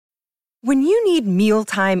When you need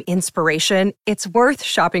mealtime inspiration, it's worth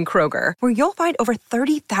shopping Kroger, where you'll find over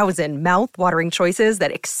 30,000 mouth-watering choices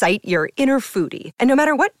that excite your inner foodie. And no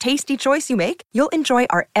matter what tasty choice you make, you'll enjoy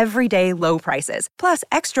our everyday low prices, plus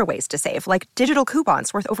extra ways to save, like digital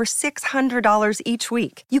coupons worth over $600 each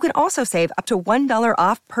week. You can also save up to $1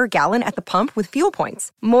 off per gallon at the pump with fuel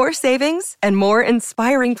points. More savings and more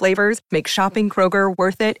inspiring flavors make shopping Kroger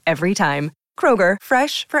worth it every time. Kroger,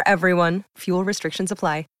 fresh for everyone. Fuel restrictions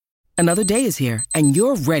apply. Another day is here, and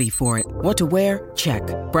you're ready for it. What to wear? Check.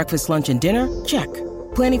 Breakfast, lunch, and dinner? Check.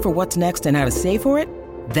 Planning for what's next and how to save for it?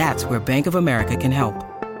 That's where Bank of America can help.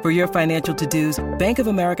 For your financial to-dos, Bank of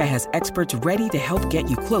America has experts ready to help get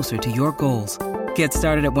you closer to your goals. Get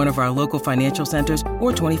started at one of our local financial centers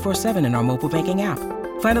or 24/7 in our mobile banking app.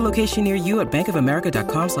 Find a location near you at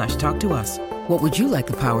bankofamerica.com/talktous. What would you like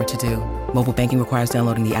the power to do? Mobile banking requires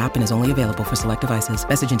downloading the app and is only available for select devices.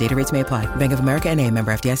 Message and data rates may apply. Bank of America N.A.,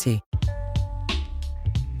 member FDIC.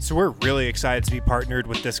 So we're really excited to be partnered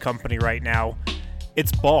with this company right now.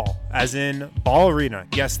 It's Ball, as in Ball Arena.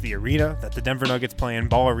 Yes, the arena that the Denver Nuggets play in,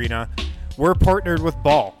 Ball Arena. We're partnered with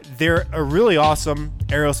Ball. They're a really awesome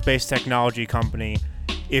aerospace technology company.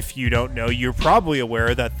 If you don't know, you're probably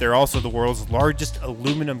aware that they're also the world's largest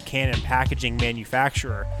aluminum can and packaging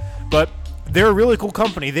manufacturer. But they're a really cool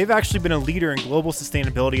company. They've actually been a leader in global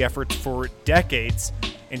sustainability efforts for decades.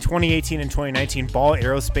 In 2018 and 2019, Ball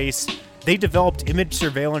Aerospace, they developed image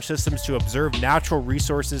surveillance systems to observe natural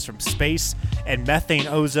resources from space and methane,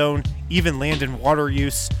 ozone, even land and water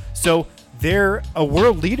use. So they're a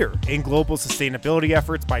world leader in global sustainability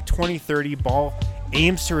efforts. By 2030, Ball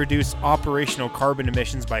aims to reduce operational carbon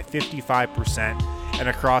emissions by 55% and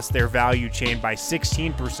across their value chain by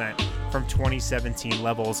 16% from 2017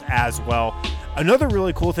 levels as well. Another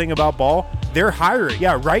really cool thing about Ball, they're hiring.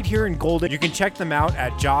 Yeah, right here in Golden. You can check them out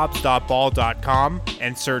at jobs.ball.com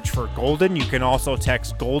and search for Golden. You can also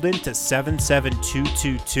text Golden to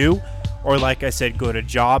 77222. Or like I said, go to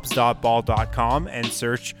jobs.ball.com and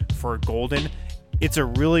search for Golden. It's a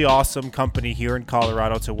really awesome company here in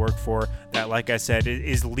Colorado to work for that, like I said,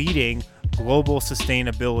 is leading global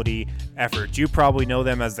sustainability efforts. You probably know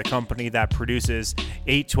them as the company that produces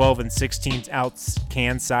 8, 12, and 16-ounce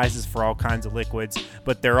can sizes for all kinds of liquids.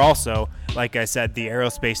 But they're also, like I said, the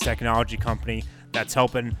aerospace technology company that's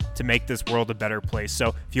helping to make this world a better place.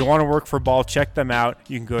 So if you want to work for Ball, check them out.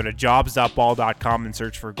 You can go to jobs.ball.com and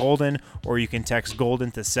search for Golden, or you can text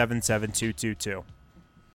Golden to 77222.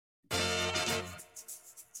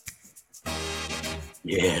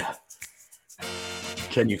 Yeah.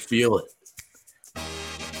 Can you feel it?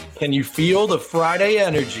 Can you feel the Friday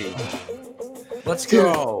energy? Let's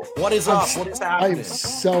go. What is up? What is happening? I am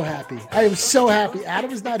so happy. I am so happy. Adam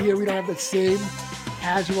is not here. We don't have the same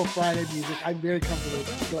casual Friday music. I'm very comfortable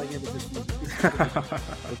going into this music.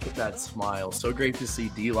 Look at that smile. So great to see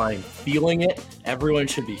D-Line feeling it. Everyone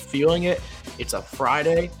should be feeling it. It's a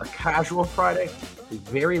Friday, a casual Friday, a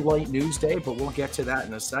very light news day, but we'll get to that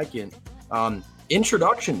in a second.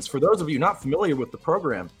 Introductions, for those of you not familiar with the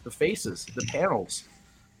program, the faces, the panels.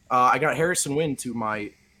 I got Harrison Wind to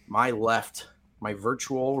my left, my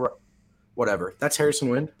virtual, whatever. That's Harrison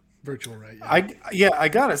Wind. Virtual, right? Yeah. I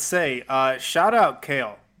gotta say, shout out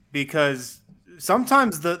Kale, because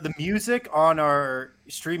sometimes the music on our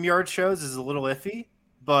StreamYard shows is a little iffy,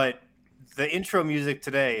 but the intro music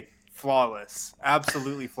today, flawless,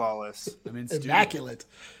 absolutely flawless. I mean, Immaculate.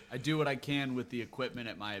 I do what I can with the equipment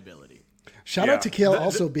at my ability. Shout out to Kale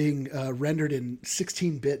also being rendered in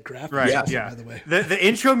 16-bit graphics. Right, yeah. By the way, the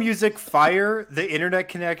intro music, fire. The internet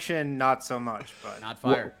connection, not so much. But not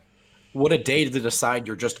fire. What a day to decide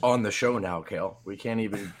you're just on the show now, Kale. We can't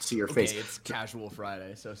even see your face. It's casual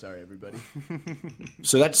Friday, so sorry, everybody.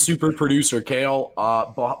 So that's super producer Kale.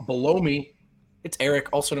 Below me, it's Eric,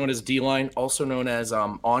 also known as D-Line, also known as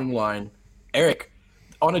Online. Eric,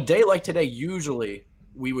 on a day like today, usually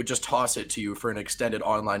we would just toss it to you for an extended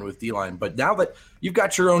Online with D-Line. But now that you've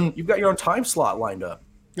got your own time slot lined up.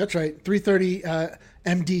 That's right. 3:30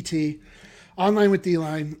 MDT, Online with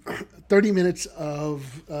D-Line. 30 minutes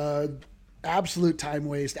of absolute time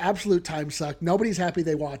waste, absolute time suck. Nobody's happy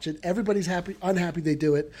they watch it. Everybody's unhappy they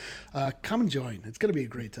do it. Come and join. It's going to be a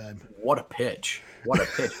great time. What a pitch. What a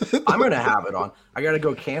pitch. I'm going to have it on. I got to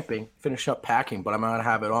go camping, finish up packing, but I'm going to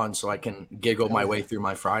have it on so I can giggle my way through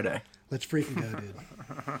my Friday. Let's freaking go, dude.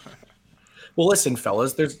 Well, listen,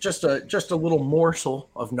 fellas, there's just a little morsel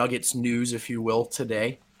of Nuggets news, if you will,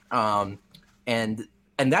 today. And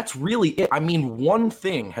that's really it. I mean, one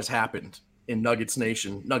thing has happened in Nuggets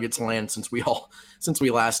Nation, Nuggets land since we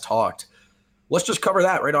last talked. Let's just cover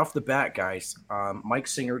that right off the bat, guys. Mike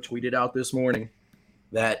Singer tweeted out this morning,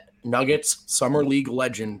 that Nuggets Summer League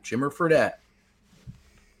legend Jimmer Fredette,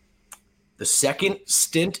 the second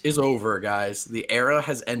stint is over, guys. The era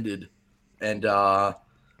has ended. And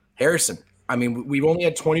Harrison, I mean, we've only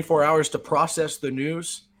had 24 hours to process the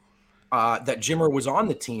news that Jimmer was on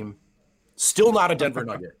the team. Still not a Denver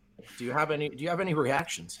Nugget. Do you have any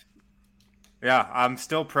reactions? Yeah, I'm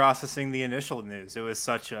still processing the initial news. It was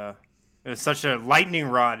such a lightning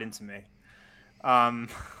rod into me.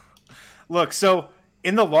 Look, so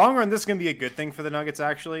in the long run, this is going to be a good thing for the Nuggets,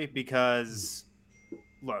 actually, because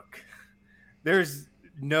look, there's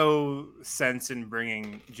no sense in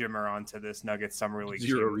bringing Jimmer onto this Nuggets Summer League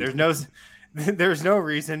team. There's no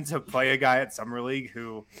reason to play a guy at Summer League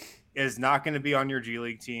who is not going to be on your G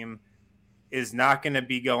League team, is not going to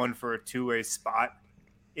be going for a two-way spot,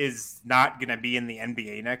 is not going to be in the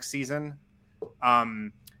NBA next season.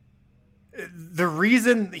 The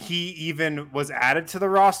reason he even was added to the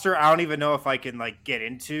roster, I don't even know if I can get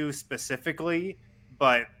into specifically,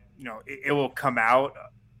 but it will come out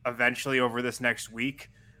eventually over this next week.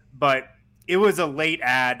 But it was a late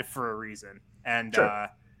add for a reason, and sure.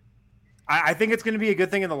 I think it's going to be a good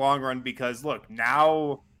thing in the long run because look,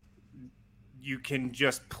 now you can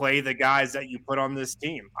just play the guys that you put on this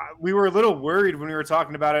team. We were a little worried when we were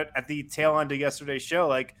talking about it at the tail end of yesterday's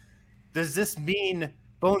show. Does this mean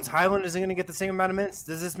Bones Highland isn't going to get the same amount of minutes?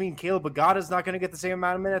 Does this mean Caleb Agada is not going to get the same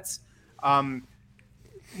amount of minutes?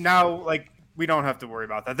 Now, we don't have to worry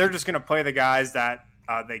about that. They're just going to play the guys that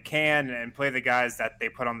they can and play the guys that they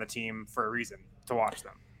put on the team for a reason to watch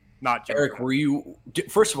them. Not Jimmer.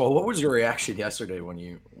 Eric, first of all, what was your reaction yesterday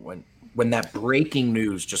when that breaking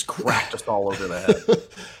news just cracked us all over the head?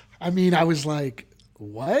 I mean, I was like,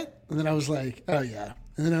 what? And then I was like, oh yeah.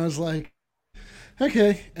 And then I was like,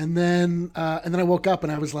 okay. And then I woke up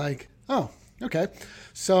and I was like, oh, okay.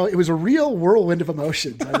 So it was a real whirlwind of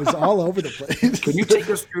emotions. I was all over the place. Can you take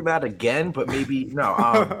us through that again? But maybe no.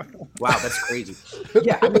 Wow, that's crazy.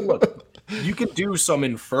 Yeah, I mean, look, you can do some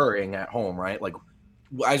inferring at home, right?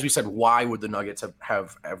 As we said, why would the Nuggets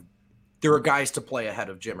have there are guys to play ahead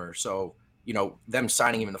of Jimmer, so them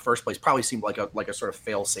signing him in the first place probably seemed like a sort of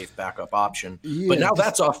fail-safe backup option. Yeah, but now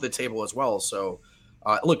that's off the table as well. So,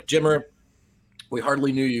 look, Jimmer, we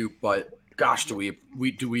hardly knew you, but gosh, do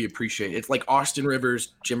we appreciate it? It's like Austin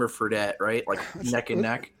Rivers, Jimmer Fredette, right? Neck and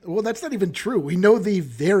neck. Well, that's not even true. We know thee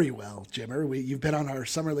very well, Jimmer. You've been on our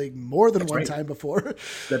summer league more than one time before.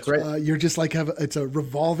 That's right. You're just it's a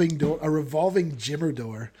revolving door, a revolving Jimmer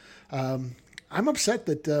door. I'm upset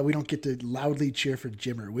that we don't get to loudly cheer for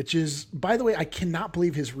Jimmer, which is, by the way, I cannot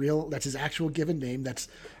believe that's his actual given name.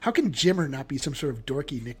 How can Jimmer not be some sort of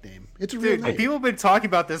dorky nickname? It's a real name. People have been talking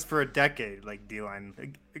about this for a decade,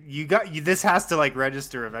 D-Line. This has to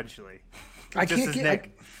register eventually. I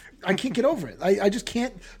can't get over it. I just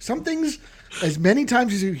can't. Some things, as many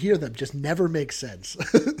times as you hear them, just never make sense.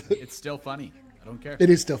 It's still funny. I don't care. It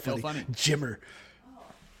is still funny. Jimmer.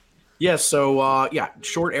 Yeah. So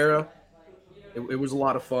short era. It was a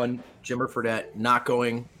lot of fun. Jimmer Fredette not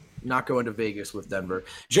going to Vegas with Denver.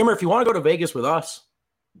 Jimmer, if you want to go to Vegas with us,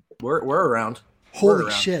 we're around. Holy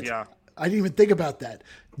shit! Yeah. I didn't even think about that.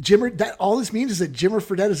 Jimmer, all this means is that Jimmer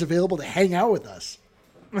Fredette is available to hang out with us.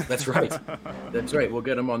 That's right. That's right. We'll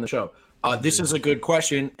get him on the show. This is a good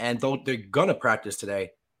question, and they're gonna practice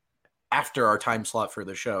today after our time slot for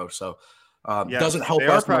the show. So doesn't help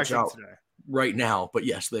us much out today. Right now, but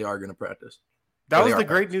yes, they are going to practice. That was the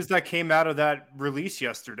great news that came out of that release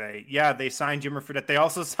yesterday. Yeah, they signed Jimmer Fredette. They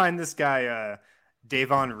also signed this guy,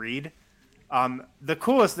 Davon Reed. The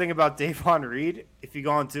coolest thing about Davon Reed, if you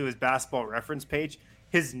go onto his basketball reference page,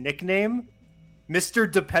 his nickname,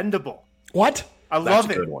 Mr. Dependable. What? I love it.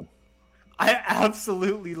 That's a good one. I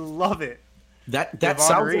absolutely love it. That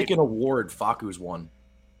sounds Reed. Like an award Facu's won.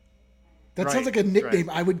 That sounds like a nickname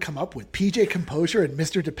I would come up with. PJ Composure and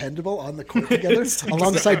Mr. Dependable on the court together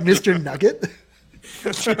alongside Mr. Nugget.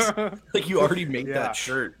 Like you already made that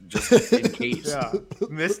shirt just in case. Yeah.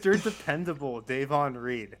 Mr. Dependable, Davon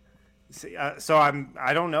Reed. So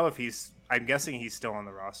I don't know if I'm guessing he's still on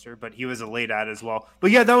the roster, but he was a late add as well.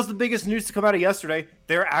 But yeah, that was the biggest news to come out of yesterday.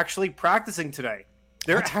 They're actually practicing today.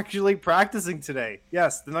 Yes,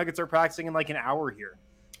 the Nuggets are practicing in an hour here.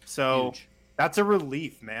 So huge. That's a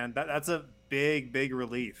relief, man. That's a big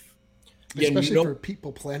relief. Especially for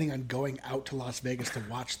people planning on going out to Las Vegas to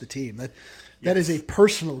watch the team. That is a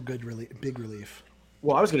personal big relief.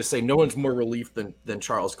 Well, I was going to say no one's more relief than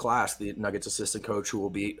Charles Glass, the Nuggets assistant coach, who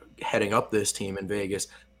will be heading up this team in Vegas.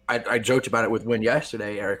 I joked about it with Win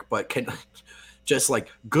yesterday, Eric, but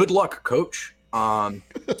good luck, coach.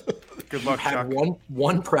 Good luck, Chuck.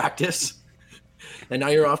 One practice, and now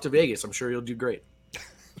you're off to Vegas. I'm sure you'll do great.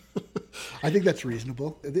 I think that's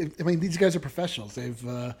reasonable. I mean, these guys are professionals.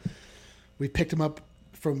 We picked them up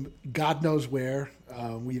from God knows where.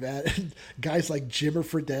 We've added guys like Jimmer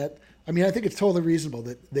Fredette. I mean, I think it's totally reasonable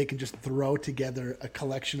that they can just throw together a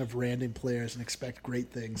collection of random players and expect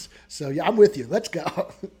great things. So, yeah, I'm with you. Let's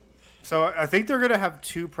go. So I think they're going to have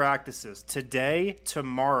 2 practices, today,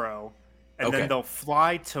 tomorrow, and then they'll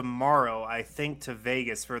fly tomorrow, I think, to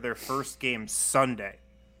Vegas for their first game Sunday.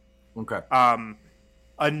 Okay.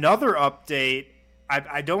 Another update,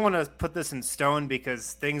 I don't want to put this in stone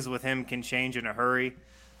because things with him can change in a hurry,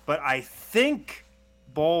 but I think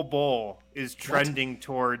Bol is trending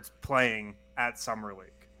towards playing at Summer League.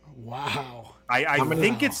 Wow. I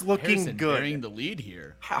think it's looking Harrison good. bearing the lead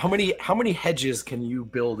here. How many hedges can you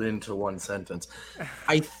build into one sentence?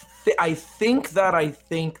 I think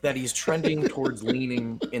that he's trending towards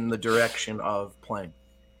leaning in the direction of playing.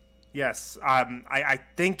 Yes, I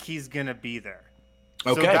think he's going to be there.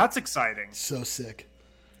 Okay. So that's exciting. So sick.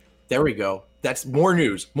 There we go. That's more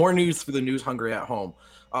news. More news for the news hungry at home.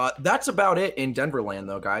 That's about it in Denverland,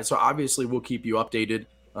 though, guys. So obviously we'll keep you updated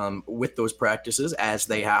with those practices as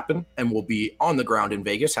they happen, and we'll be on the ground in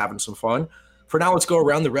Vegas having some fun. For now, let's go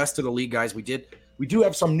around the rest of the league, guys. We do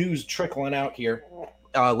have some news trickling out here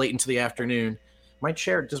late into the afternoon.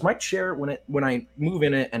 Does my chair when I move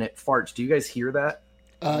in it and it farts, do you guys hear that?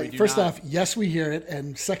 First off, yes, we hear it,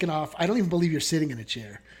 and second off, I don't even believe you're sitting in a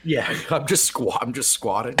chair. Yeah, I'm just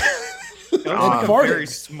squatting. It was like a very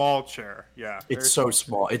small chair. Yeah. It's so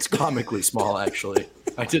small. It's comically small, actually.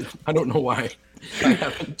 I don't know why I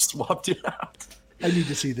haven't swapped it out. I need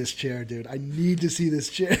to see this chair, dude. I need to see this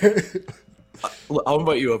chair. I'll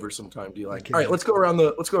invite you over sometime. Do you like? Okay. All right, let's go around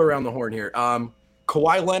the horn here.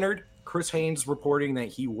 Kawhi Leonard, Chris Haynes reporting that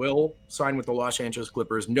he will sign with the Los Angeles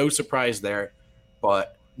Clippers. No surprise there,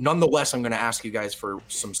 but nonetheless, I'm going to ask you guys for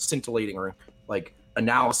some scintillating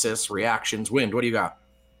analysis, reactions. Wind, what do you got?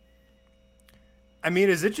 I mean,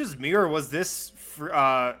 is it just me, or was this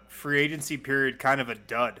free agency period kind of a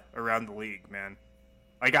dud around the league, man?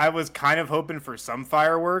 Like, I was kind of hoping for some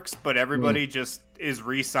fireworks, but everybody just is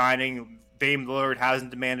re-signing. Dame Lillard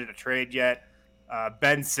hasn't demanded a trade yet.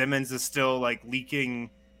 Ben Simmons is still,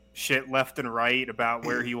 leaking shit left and right about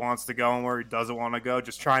where he wants to go and where he doesn't want to go.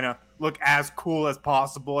 Just trying to look as cool as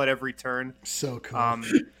possible at every turn. So cool.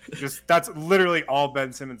 That's literally all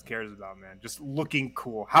Ben Simmons cares about, man. Just looking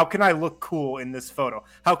cool. How can I look cool in this photo?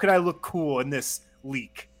 How can I look cool in this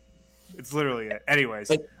leak? It's literally it.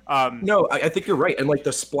 Anyways. No, I think you're right. And the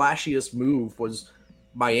splashiest move was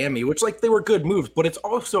Miami, which they were good moves, but it's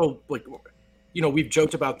also we've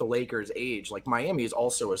joked about the Lakers' age. Miami is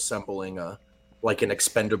also assembling an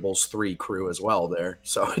Expendables 3 crew as well there.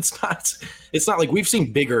 So it's not like we've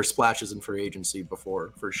seen bigger splashes in free agency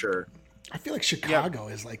before, for sure. I feel like Chicago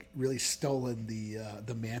has really stolen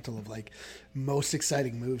the mantle of most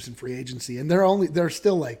exciting moves in free agency, and they're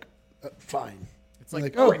still fine. It's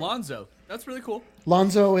Lonzo. That's really cool.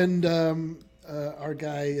 Lonzo and our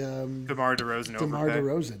guy DeMar DeRozan. DeMar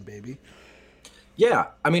DeRozan, baby. Yeah,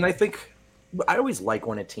 I mean, I always like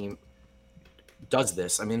when a team does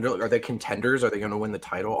this. I mean, are they contenders? Are they going to win the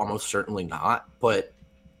title? Almost certainly not. But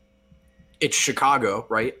it's Chicago,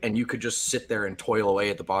 right? And you could just sit there and toil away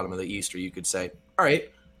at the bottom of the East, or you could say, all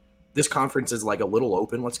right, this conference is a little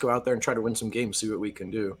open. Let's go out there and try to win some games, see what we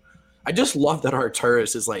can do. I just love that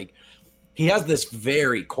Arturas is he has this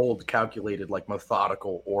very cold, calculated,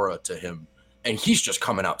 methodical aura to him. And he's just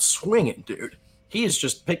coming out swinging, dude. He is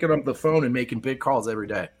just picking up the phone and making big calls every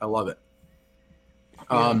day. I love it.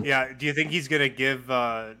 Yeah. Do you think he's going to give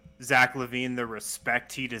Zach LaVine the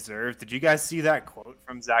respect he deserves? Did you guys see that quote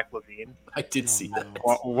from Zach LaVine? I did see that.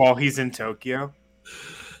 While he's in Tokyo?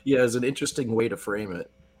 Yeah, it's an interesting way to frame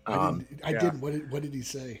it. I didn't. What did he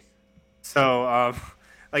say? So,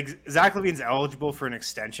 Zach LaVine's eligible for an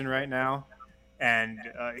extension right now. And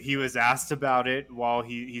he was asked about it while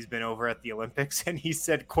he's been over at the Olympics. And he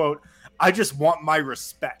said, quote, "I just want my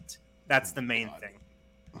respect. That's the main thing.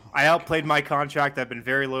 I outplayed my contract. I've been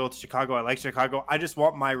very loyal to Chicago. I like Chicago. I just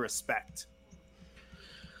want my respect."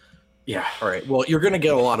 Yeah. All right. Well, you're going to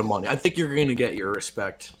get a lot of money. I think you're going to get your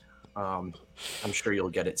respect. I'm sure you'll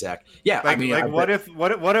get it, Zach. Yeah. What if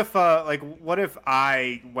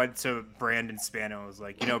I went to Brandon Spano and was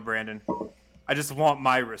like, Brandon, I just want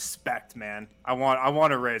my respect, man. I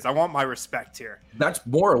want a raise. I want my respect here. That's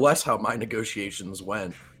more or less how my negotiations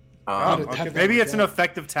went. Okay. Maybe it's an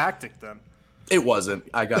effective tactic then. It wasn't.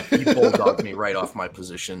 He bulldogged me right off my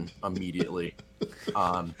position immediately.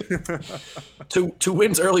 To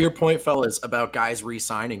Wynn's earlier point, fellas, about guys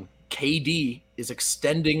re-signing, KD is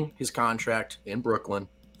extending his contract in Brooklyn,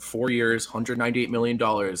 4 years, $198 million.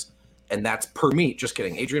 And that's per me. Just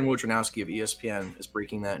kidding. Adrian Wojnarowski of ESPN is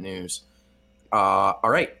breaking that news. All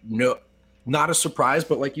right. No, not a surprise,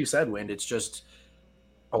 but like you said, Wind, it's just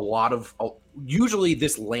a lot of usually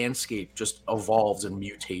this landscape just evolves and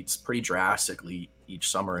mutates pretty drastically each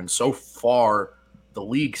summer. And so far, the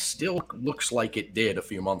league still looks like it did a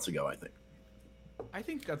few months ago, I think. I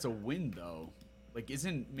think that's a win, though. Like,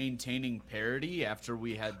 isn't maintaining parity after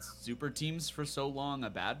we had super teams for so long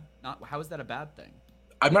how is that a bad thing?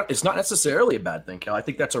 It's not necessarily a bad thing, Cal. I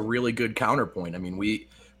think that's a really good counterpoint. I mean,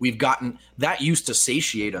 we've gotten that used to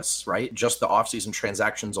satiate us, right? Just the offseason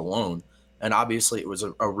transactions alone. And obviously it was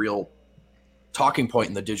a real talking point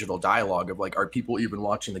in the digital dialogue of like, are people even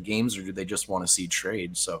watching the games or do they just want to see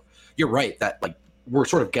trades? So you're right that like we're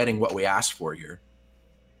sort of getting what we asked for here.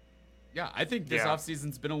 Yeah, I think this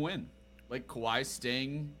offseason's been a win. Like Kawhi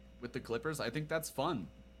staying with the Clippers, I think that's fun.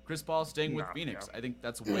 Chris Paul staying with Phoenix, I think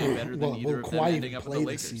that's way better than either of them ending up with the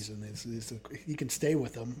Lakers. This season. He can stay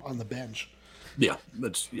with them on the bench. Yeah,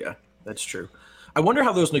 that's true. I wonder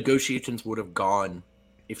how those negotiations would have gone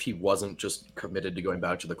if he wasn't just committed to going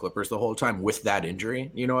back to the Clippers the whole time with that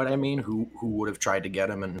injury. You know what I mean? Who would have tried to get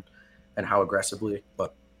him and how aggressively?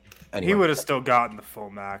 But anyway. He would have still gotten the full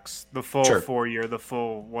max, the full 4 year, the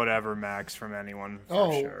full whatever max from anyone.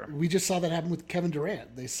 For sure. We just saw that happen with Kevin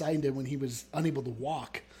Durant. They signed him when he was unable to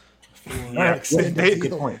walk. For extended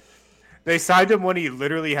good point. They signed him when he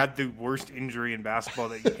literally had the worst injury in basketball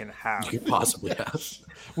that you can have. You could possibly have.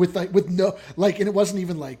 And it wasn't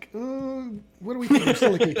even like, what do we think?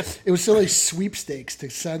 It was still a sweepstakes to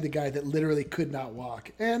sign the guy that literally could not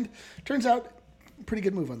walk. And turns out, pretty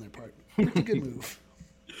good move on their part. Pretty good move.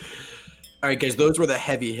 All right, guys, those were the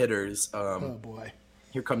heavy hitters. Oh boy.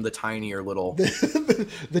 Here come the tinier little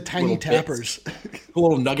the tiny tappers.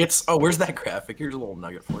 Little nuggets. Oh, where's that graphic? Here's a little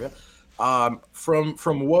nugget for you. From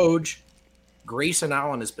Woj, Grayson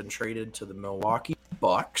Allen has been traded to the Milwaukee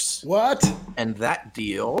Bucks. What? And that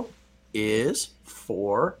deal is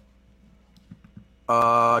for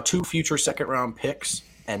 2 future second-round picks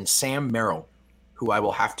and Sam Merrill, who I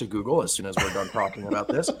will have to Google as soon as we're done talking about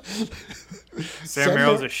this. Sam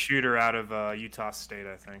Merrill's a shooter out of Utah State,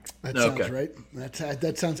 I think. That sounds right.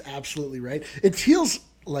 That sounds absolutely right. It feels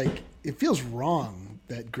wrong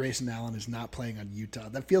that Grayson Allen is not playing on Utah.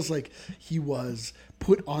 That feels like he was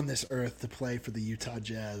put on this earth to play for the Utah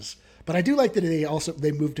Jazz. But I do like that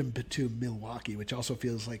they moved him to Milwaukee, which also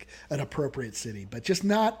feels like an appropriate city, but just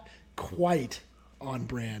not quite on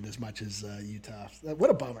brand as much as Utah. What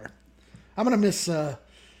a bummer. I'm going to miss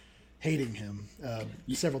hating him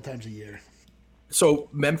several times a year. So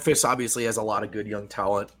Memphis obviously has a lot of good young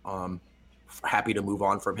talent. Happy to move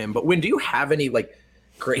on from him. But do you have any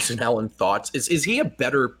Grayson Allen thoughts? Is he a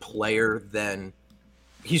better player than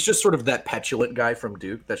he's just sort of that petulant guy from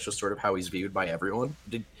Duke? That's just sort of how he's viewed by everyone.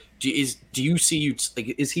 Do you see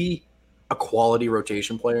is he a quality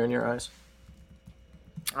rotation player in your eyes?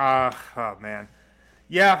 Oh man,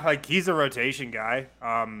 yeah, he's a rotation guy.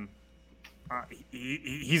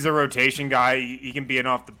 He's a rotation guy. He can be an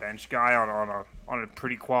off the bench guy on a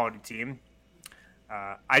pretty quality team.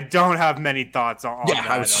 I don't have many thoughts on that.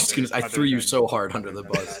 I was just I threw you so hard under the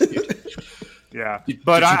bus. Yeah,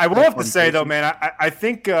 but I will have to say though, man, I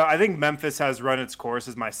think Memphis has run its course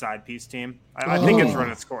as my side piece team. I think it's run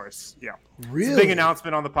its course. Yeah, really. It's a big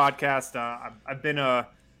announcement on the podcast. I've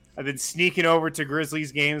been sneaking over to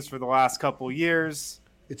Grizzlies games for the last couple years.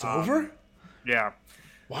 It's over. Yeah.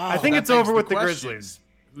 Wow. I think it's over with the Grizzlies.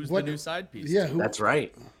 Who's the new side piece? Yeah, that's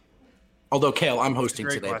right. Although, Kale, I'm hosting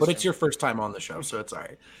today, but it's your first time on the show, so it's all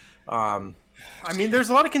right. I mean, there's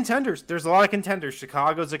a lot of contenders.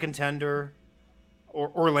 Chicago's a contender.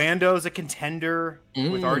 Orlando's a contender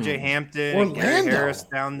with R.J. Hampton, Gary Harris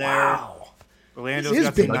down there. Wow. Orlando's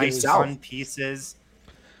got some nice fun pieces.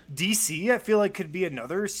 DC, I feel like, could be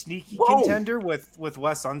another sneaky contender with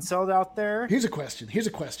Wes Unseld out there. Here's a question.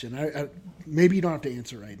 Maybe you don't have to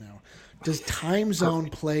answer right now. Does time zone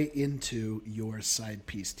play into your side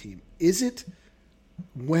piece team? Is it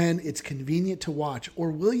when it's convenient to watch,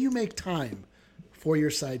 or will you make time for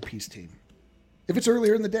your side piece team if it's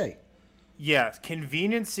earlier in the day? Yeah,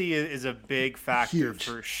 conveniency is a big factor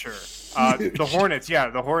for sure. Huge. The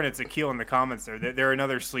Hornets, Akil in the comments there, they're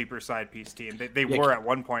another sleeper side piece team. They were at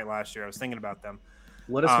one point last year. I was thinking about them.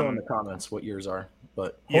 Let us know in the comments what yours are.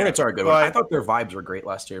 But Hornets are a good one. I thought their vibes were great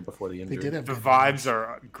last year before the injury. They did have the vibes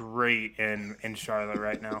are great in Charlotte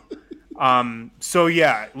right now. So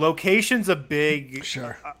yeah, location's a big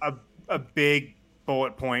a big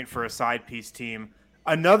bullet point for a side piece team.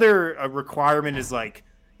 Another requirement is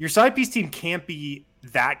your side piece team can't be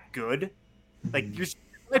that good. Your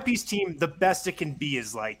side piece team, the best it can be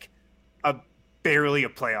is barely a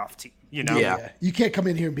playoff team. You know? Yeah. You can't come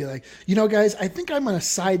in here and be like, guys, I think I'm on a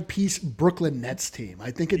side piece Brooklyn Nets team.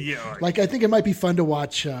 I think I think it might be fun to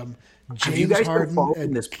watch James Harden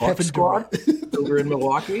and this Kevin squad Durant over in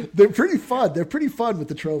Milwaukee. They're pretty fun. They're pretty fun with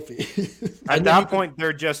the trophy. At that point,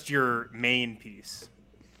 they're just your main piece.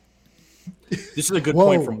 This is a good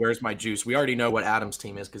point from Where's My Juice. We already know what Adam's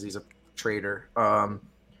team is because he's a trader. No,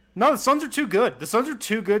 the Suns are too good. The Suns are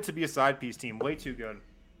too good to be a side piece team. Way too good.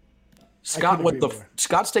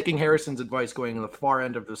 Scott's taking Harrison's advice, going to the far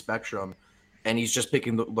end of the spectrum, and he's just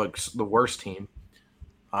picking the worst team.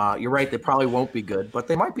 You're right; they probably won't be good, but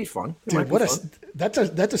they might be fun. That's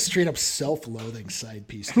a straight up self-loathing side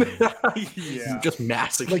piece team. Yeah, just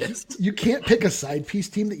massive. Like you can't pick a side piece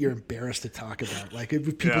team that you're embarrassed to talk about. Like if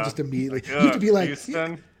people just immediately, you have to be like,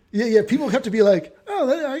 Houston. Yeah. People have to be like, oh,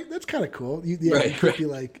 that's kind of cool. You can't be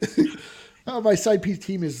like. Oh, my side piece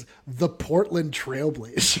team is the Portland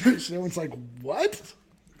Trailblazers. Everyone's like, what?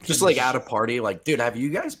 Just like at a party, like, dude, have you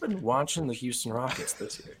guys been watching the Houston Rockets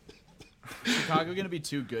this year? Chicago going to be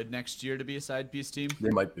too good next year to be a side piece team? They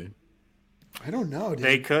might be. I don't know, dude.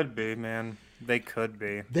 They could be, man. They could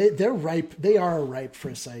be. They're ripe. They are ripe for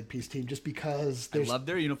a side piece team just because I love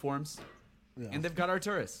their uniforms. Yeah. And they've got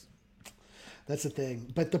Arturas. That's the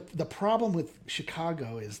thing. But the problem with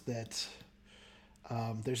Chicago is that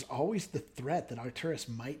there's always the threat that Arturas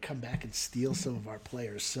might come back and steal some of our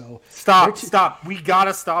players. So stop. We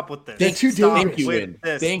gotta stop with this. They're too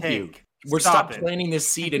dangerous. Thank you. We're stop planting this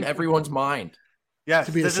seed in everyone's mind. Yes,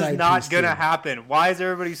 this is not gonna happen. Why is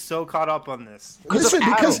everybody so caught up on this? Listen,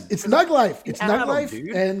 because it's Nug Life. It's Nug Life,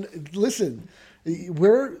 and listen,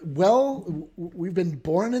 we've been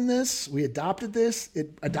born in this. We adopted this.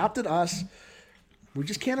 It adopted us. We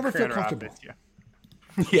just can't ever feel comfortable.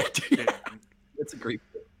 Yeah, dude. That's a great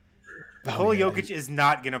point. Nikola Jokic is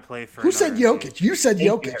not going to play for. Who said Jokic? You said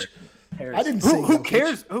Jokic. I didn't say Who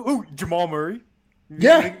cares? Who? Jamal Murray?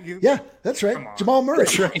 Yeah, that's right. Jamal Murray.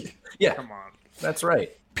 That's right. Yeah. Come on. That's right.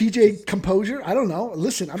 PJ Composure? I don't know.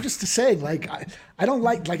 Listen, I'm just saying, like, I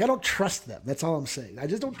don't trust them. That's all I'm saying. I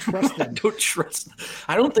just don't trust them.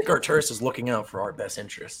 I don't think Arturas is looking out for our best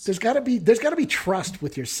interests. There's gotta be trust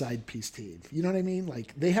with your side piece team. You know what I mean?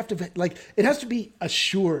 Like, they have to, like, it has to be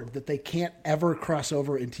assured that they can't ever cross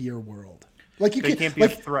over into your world. Like, they can't be a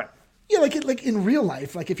threat. Yeah, like in real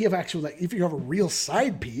life, like if you have if you have a real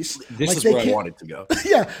side piece, this is where I wanted to go.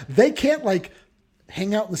 Yeah, they can't like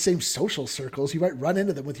hang out in the same social circles. You might run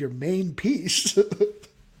into them with your main piece.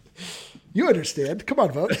 You understand? Come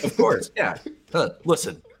on, vote. Of course, yeah.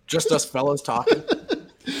 Listen, just us fellows talking.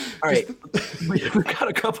 All right, we got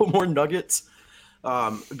a couple more nuggets.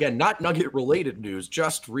 Again, not nugget-related news,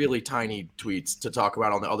 just really tiny tweets to talk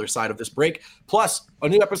about on the other side of this break. Plus, a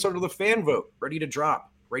new episode of the Fan Vote ready to drop.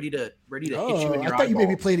 Ready to hit you in your I thought you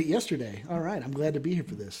maybe played it yesterday. All right, I'm glad to be here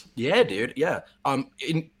for this. Yeah, dude. Yeah.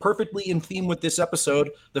 Perfectly in theme with this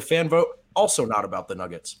episode, the Fan Vote also not about the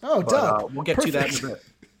Nuggets. Oh, duh. We'll get to that in a bit.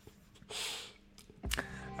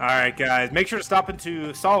 All right, guys. Make sure to stop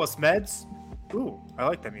into Solace Meds. Ooh, I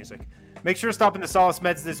like that music. Make sure to stop into Solace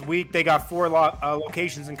Meds this week. They got 4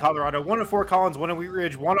 locations in Colorado: 1 in Fort Collins, 1 in Wheat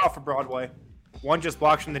Ridge, 1 off of Broadway. 1 just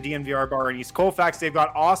blocks from the DNVR bar in East Colfax. They've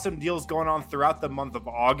got awesome deals going on throughout the month of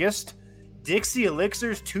August. Dixie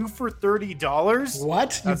Elixirs, 2 for $30.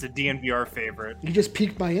 What? That's a DNVR favorite. You just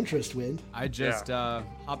piqued my interest, Wind. I just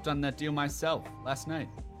hopped on that deal myself last night.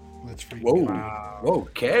 That's freaking Whoa. Wow. Whoa,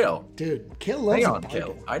 Kale. Dude, Kale loves Hang on,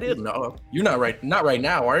 Kale. I didn't know. You're not right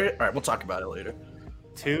now, are you? All right, we'll talk about it later.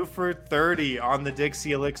 2 for $30 on the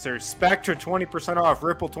Dixie Elixir. Spectra, 20% off.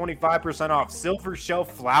 Ripple, 25% off. Silver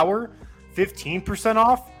Shelf Flower, 15%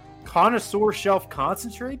 off. Connoisseur Shelf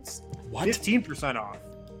Concentrates, 15% off.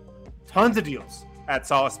 Tons of deals at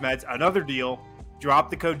Solace Meds. Another deal,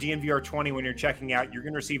 drop the code DNVR20 when you're checking out. You're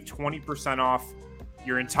going to receive 20% off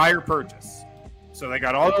your entire purchase. So they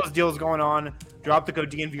got all those deals going on. Drop the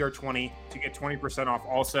code DNVR20 to get 20% off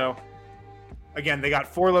also. Again, they got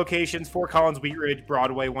 4 locations: Fort Collins, Wheat Ridge,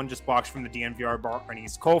 Broadway, 1 just blocks from the DNVR bar in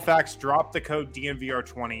East Colfax. Drop the code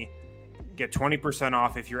DNVR20. Get 20%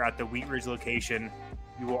 off if you're at the Wheat Ridge location.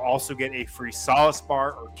 You will also get a free Solace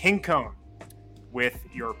bar or King Cone with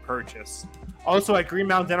your purchase. Also at Green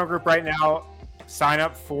Mountain Dental Group right now, sign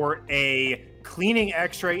up for a cleaning,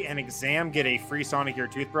 x-ray, and exam. Get a free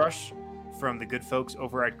Sonicare toothbrush from the good folks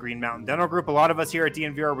over at Green Mountain Dental Group. A lot of us here at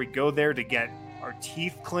DNVR, we go there to get our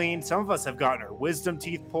teeth cleaned. Some of us have gotten our wisdom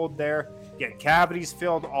teeth pulled there, get cavities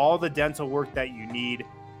filled, all the dental work that you need.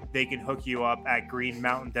 They can hook you up at Green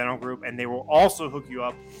Mountain Dental Group, and they will also hook you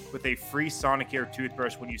up with a free Sonicare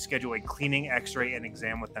toothbrush when you schedule a cleaning, x-ray, and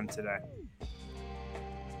exam with them today.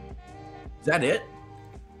 Is that it?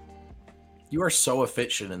 You are so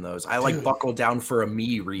efficient in those. I like buckle down for a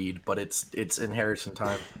me read, but it's in Harrison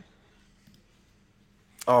time.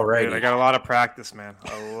 All right. I got a lot of practice, man.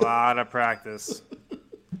 A lot of practice.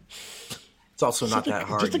 It's also not that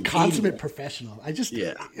hard. Just a consummate professional.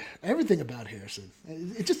 Everything about Harrison.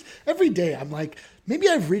 It just every day I'm like, maybe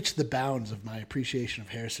I've reached the bounds of my appreciation of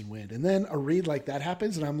Harrison Wind, and then a read like that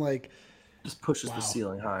happens, and I'm like, just pushes the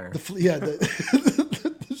ceiling higher. The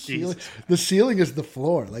ceiling is the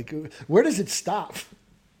floor. Like, where does it stop?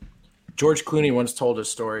 George Clooney once told a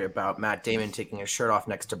story about Matt Damon taking his shirt off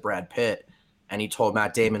next to Brad Pitt. And he told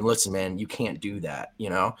Matt Damon, listen, man, you can't do that. You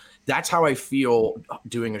know, that's how I feel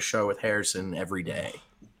doing a show with Harrison every day.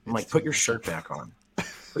 I'm like, put your shirt back on.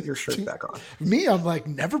 Put your shirt back on. Me, I'm like,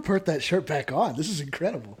 never put that shirt back on. This is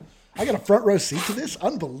incredible. I got a front row seat to this.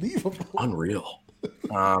 Unbelievable. Unreal.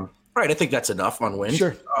 All right. I think that's enough on Wind.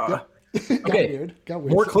 Sure. Okay. Got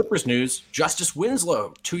weird. More Clippers news. Justice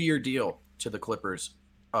Winslow, 2-year deal to the Clippers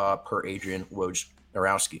per Adrian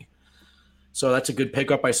Wojnarowski. So that's a good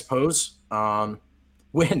pickup, I suppose.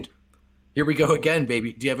 Wind, here we go again,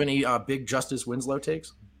 baby. Do you have any big Justice Winslow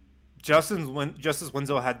takes? Justice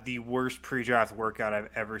Winslow had the worst pre-draft workout I've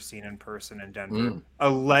ever seen in person in Denver. A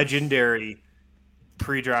legendary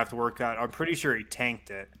pre-draft workout. I'm pretty sure he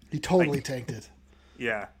tanked it. He totally tanked it.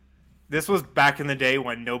 Yeah. This was back in the day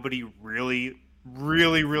when nobody really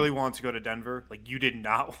wanted to go to Denver. Like, you did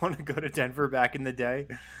not want to go to Denver back in the day.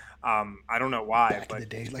 I don't know why. Back in the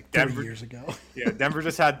day, like 30 years ago. Yeah, Denver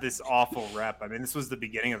just had this awful rep. I mean, this was the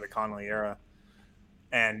beginning of the Conley era.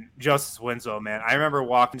 And Justice Winslow, man, I remember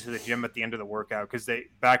walking to the gym at the end of the workout because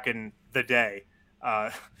back in the day,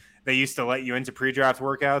 they used to let you into pre-draft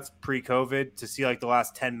workouts pre-COVID to see like the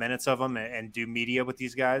last 10 minutes of them and do media with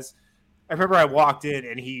these guys. I remember I walked in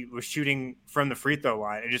and he was shooting from the free throw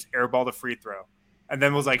line and just airballed a free throw, and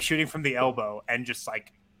then was like shooting from the elbow and just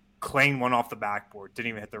like clanged one off the backboard, didn't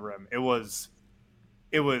even hit the rim. It was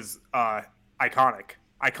iconically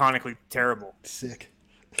terrible. Sick.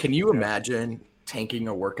 Can you imagine tanking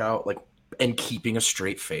a workout and keeping a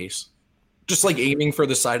straight face? Just like aiming for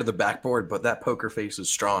the side of the backboard, but that poker face is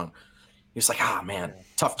strong. It's like, man,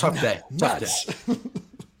 tough day. Tough day.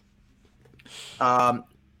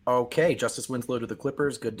 Okay, Justice Winslow to the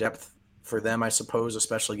Clippers. Good depth for them, I suppose,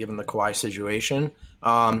 especially given the Kawhi situation.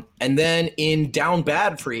 And then in down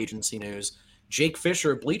bad free agency news, Jake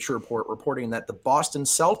Fisher of Bleacher Report reporting that the Boston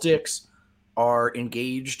Celtics are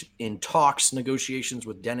engaged in negotiations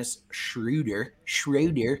with Dennis Schroeder,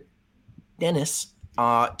 Dennis,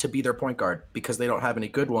 to be their point guard because they don't have any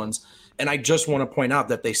good ones. And I just want to point out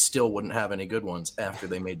that they still wouldn't have any good ones after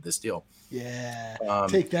they made this deal. Yeah,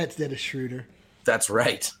 take that, Dennis Schroeder. That's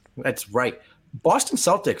right. Boston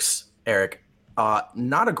Celtics, Eric,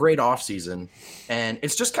 not a great offseason. And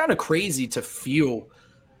it's just kind of crazy to feel.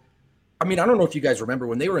 I mean, I don't know if you guys remember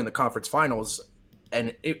when they were in the conference finals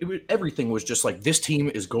and everything was just like, this team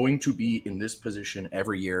is going to be in this position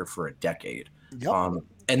every year for a decade. Yep.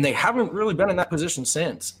 And they haven't really been in that position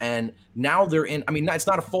since. And now they're in, I mean, it's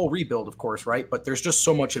not a full rebuild, of course, right? But there's just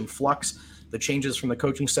so much in flux, the changes from the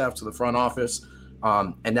coaching staff to the front office.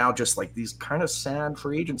 And now just like these kind of sad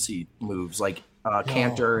free agency moves like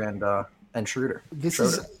Cantor and Schroeder. This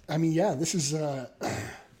is the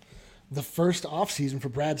first offseason for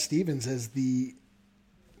Brad Stevens as the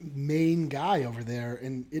main guy over there.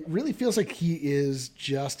 And it really feels like he is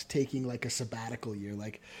just taking like a sabbatical year.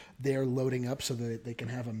 Like they're loading up so that they can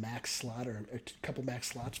have a max slot or a couple max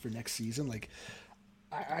slots for next season. Like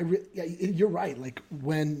you're right. Like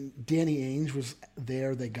when Danny Ainge was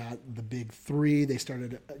there, they got the big three. They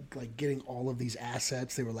started like getting all of these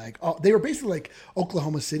assets. They were like, they were basically like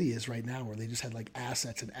Oklahoma City is right now, where they just had like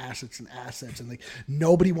assets and assets and assets, and like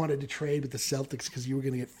nobody wanted to trade with the Celtics because you were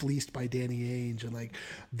going to get fleeced by Danny Ainge, and like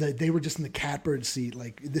they were just in the catbird seat.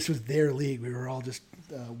 Like this was their league. We were all just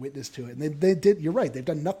witness to it, and they did. You're right. They've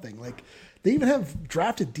done nothing. Like. They even have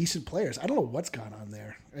drafted decent players. I don't know what's gone on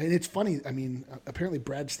there. And it's funny. I mean, apparently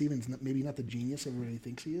Brad Stevens, maybe not the genius everybody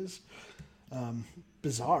thinks he is.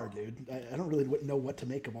 Bizarre, dude. I don't really know what to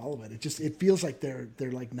make of all of it. It feels like they're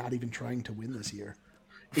like not even trying to win this year.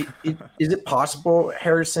 Is it possible,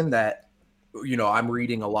 Harrison, that, I'm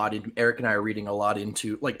reading a lot, Eric and I are reading a lot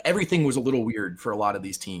into, like, everything was a little weird for a lot of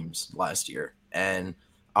these teams last year. And,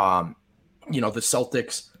 the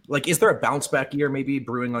Celtics, like, is there a bounce back year maybe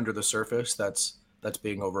brewing under the surface that's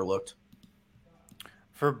being overlooked?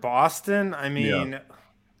 For Boston, I mean,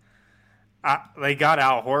 they got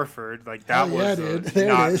Al Horford. Like that was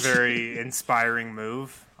not very inspiring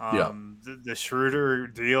move. The Schroeder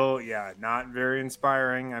deal, not very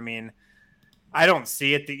inspiring. I mean, I don't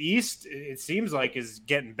see it. The East, it seems like, is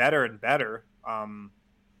getting better and better.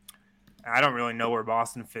 I don't really know where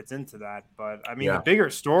Boston fits into that, but I mean, the bigger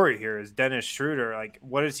story here is Dennis Schroeder. Like,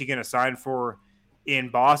 what is he going to sign for in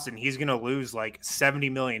Boston? He's going to lose like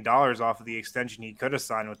 $70 million off of the extension he could have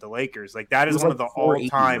signed with the Lakers. Like, that is one of the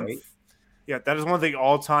all-time, right? Yeah, that is one of the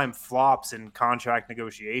all-time flops in contract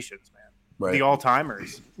negotiations, man. Right. The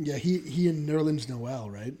all-timers. Yeah, he and Nerlens Noel,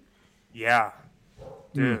 right? Yeah,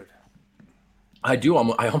 dude. I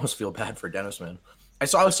almost feel bad for Dennis, man. I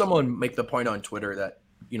saw someone make the point on Twitter that,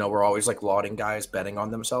 we're always like lauding guys betting on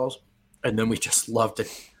themselves, and then we just love to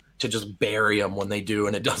just bury them when they do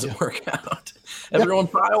and it doesn't work out. Everyone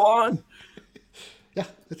pile on. Yeah,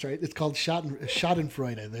 that's right. It's called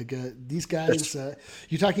Schadenfreude. Like, these guys,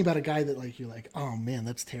 you're talking about a guy that like you're like, oh man,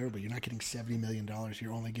 that's terrible. You're not getting $70 million.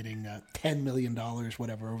 You're only getting $10 million,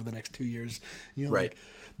 whatever, over the next 2 years. Right. Like,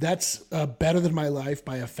 that's better than my life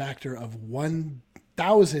by a factor of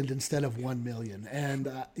 1,000 instead of 1 million. And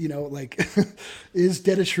like, is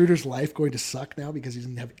Dennis Schroeder's life going to suck now because he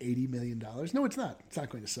doesn't have $80 million? No, it's not. It's not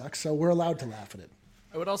going to suck. So we're allowed to laugh at it.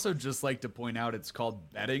 I would also just like to point out it's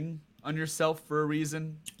called betting on yourself for a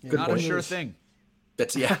reason. Yeah, not a sure thing.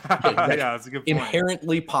 That's that's a good point.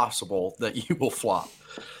 Inherently possible that you will flop.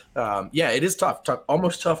 It is tough,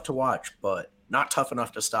 almost tough to watch, but not tough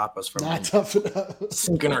enough to stop us from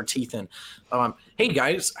sinking our teeth in. Hey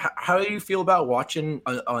guys, how do you feel about watching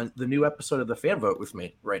on the new episode of the Fan Vote with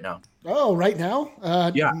me right now? Oh, right now?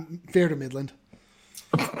 Fair to Midland.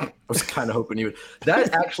 I was kind of hoping you would.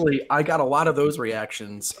 That actually, I got a lot of those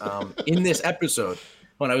reactions in this episode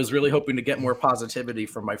when I was really hoping to get more positivity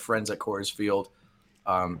from my friends at Coors Field.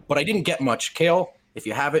 But I didn't get much. Kale, if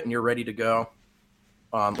you have it and you're ready to go,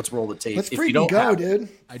 let's roll the tape. Let's freaking go, dude.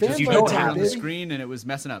 I just don't have the screen and it was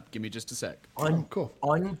messing up. Give me just a sec. Cool.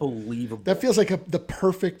 Unbelievable. That feels like the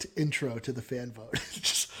perfect intro to the Fan Vote.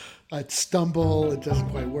 Just I'd stumble. It doesn't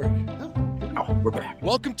quite work. Oh, we're back.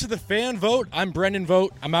 Welcome to the Fan Vote. I'm Brendan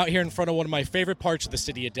Vogt. I'm out here in front of one of my favorite parts of the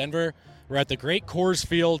city of Denver. We're at the great Coors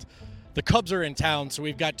Field. The Cubs are in town, so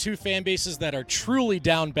we've got two fan bases that are truly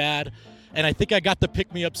down bad, and I think I got the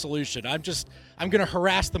pick-me-up solution. I'm going to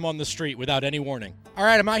harass them on the street without any warning. All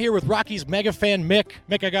right, I'm out here with Rockies mega fan Mick.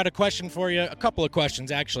 Mick, I got a question for you. A couple of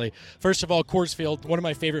questions, actually. First of all, Coors Field, one of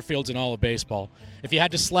my favorite fields in all of baseball. If you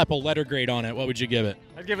had to slap a letter grade on it, what would you give it?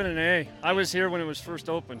 I'd give it an A. I was here when it was first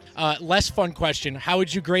opened. Less fun question. How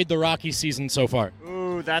would you grade the Rockies season so far?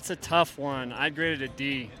 Ooh, that's a tough one. I'd grade it a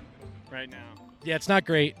D right now. Yeah, it's not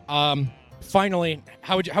great. Finally,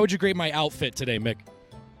 how would you grade my outfit today, Mick?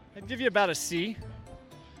 I'd give you about a C.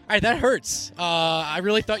 All right, that hurts. I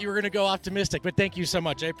really thought you were going to go optimistic, but thank you so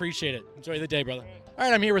much. I appreciate it. Enjoy the day, brother. All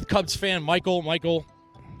right, I'm here with Cubs fan Michael. Michael,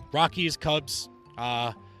 Rockies, Cubs.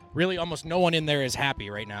 Really, almost no one in there is happy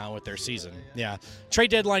right now with their season. Yeah. Trade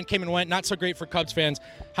deadline came and went. Not so great for Cubs fans.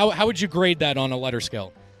 How would you grade that on a letter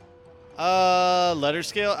scale? Letter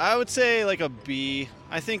scale? I would say like a B.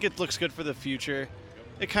 I think it looks good for the future.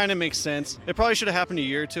 It kind of makes sense. It probably should have happened a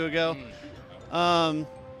year or two ago. I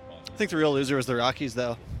think the real loser was the Rockies,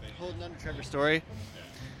 though. Holding on to Trevor Story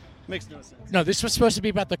makes no sense. No, this was supposed to be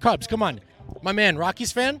about the Cubs. Come on. My man,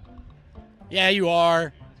 Rockies fan? Yeah, you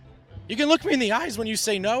are. You can look me in the eyes when you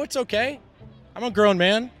say no. It's okay. I'm a grown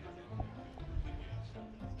man.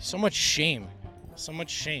 So much shame. So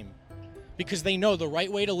much shame. Because they know the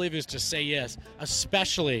right way to live is to say yes,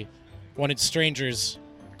 especially when it's strangers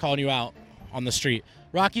calling you out on the street.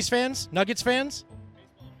 Rockies fans? Nuggets fans?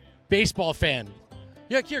 Baseball fan.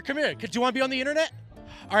 Yeah, here, come here. Do you want to be on the internet?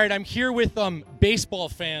 All right, I'm here with baseball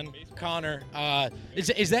fan Connor. Is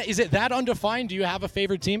it that undefined? Do you have a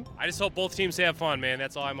favorite team? I just hope both teams have fun, man.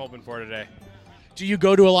 That's all I'm hoping for today. Do you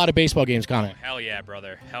go to a lot of baseball games, Connor? Hell yeah,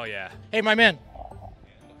 brother. Hell yeah. Hey, my man.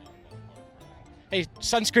 Hey,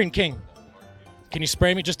 Sunscreen King. Can you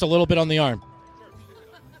spray me just a little bit on the arm?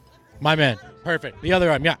 My man. Perfect. The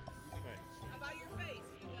other arm, yeah.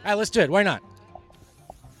 All right, let's do it. Why not?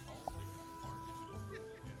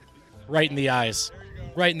 Right in the eyes.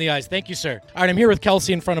 Right in the eyes. Thank you, sir. All right, I'm here with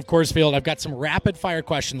Kelsey in front of Coors Field. I've got some rapid-fire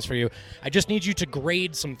questions for you. I just need you to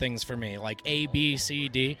grade some things for me, like A, B, C,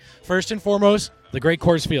 D. First and foremost, the great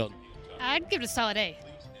Coors Field. I'd give it a solid A.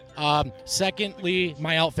 Secondly,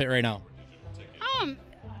 my outfit right now.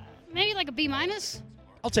 Maybe like a B minus.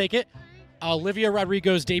 I'll take it. Olivia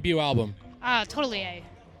Rodrigo's debut album. Totally A.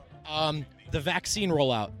 The vaccine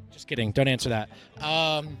rollout. Just kidding. Don't answer that.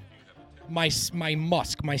 My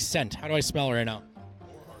musk, my scent. How do I smell right now?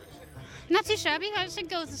 Not too shabby. I should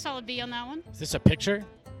go with a solid B on that one. Is this a picture?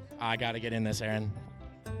 I got to get in this, Aaron.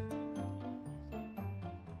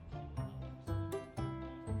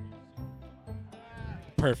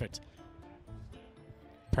 Perfect.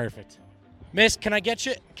 Perfect. Miss, can I get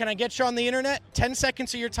you on the internet? 10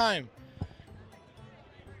 seconds of your time.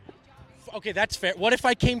 Okay, that's fair. What if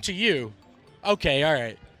I came to you? Okay, all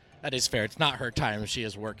right. That is fair. It's not her time. She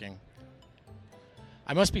is working.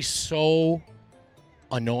 I must be so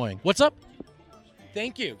annoying. What's up?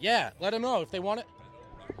 Thank you. Yeah, let them know if they want it.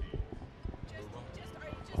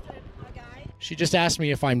 She just asked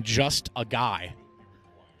me if I'm just a guy.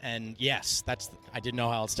 And yes, I didn't know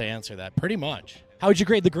how else to answer that. Pretty much. How would you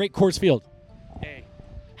grade the Great Coors Field? A.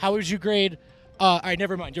 How would you grade... all right,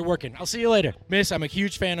 never mind. You're working. I'll see you later. Miss, I'm a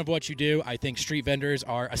huge fan of what you do. I think street vendors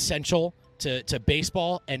are essential to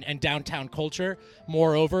baseball and downtown culture.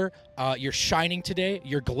 Moreover, you're shining today.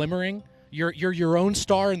 You're glimmering. You're your own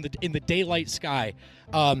star in the daylight sky.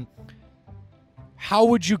 How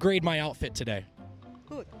would you grade my outfit today?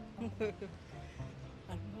 Good.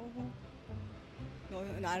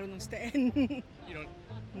 No, I don't understand. You don't?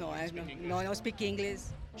 No, I don't speak English.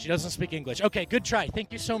 She doesn't speak English. Okay, good try.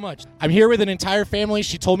 Thank you so much. I'm here with an entire family.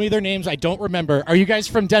 She told me their names. I don't remember. Are you guys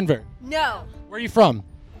from Denver? No. Where are you from?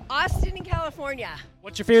 Austin in California.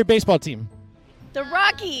 What's your favorite baseball team? The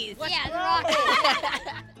Rockies. Yeah, the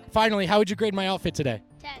Rockies. Finally, how would you grade my outfit today?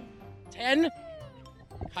 10. 10?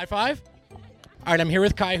 High five? All right, I'm here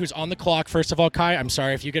with Kai, who's on the clock. First of all, Kai, I'm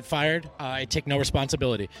sorry if you get fired. I take no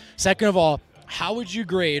responsibility. Second of all, how would you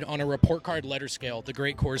grade on a report card letter scale the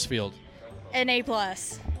Great Coors Field? An A+.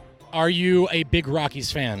 Are you a big Rockies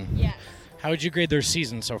fan? Yes. How would you grade their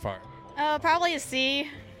season so far? Probably a C.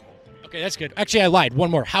 Okay, that's good. Actually, I lied. One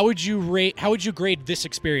more. How would you grade this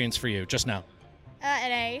experience for you just now?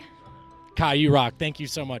 An A. Kai, you rock. Thank you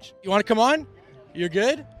so much. You want to come on? You're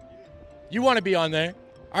good? You want to be on there?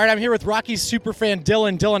 All right, I'm here with Rockies superfan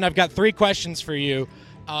Dylan. Dylan, I've got 3 questions for you.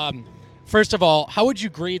 First of all, how would you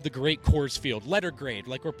grade the Great Coors Field? Letter grade,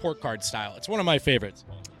 like report card style. It's one of my favorites.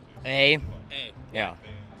 A. A. Yeah,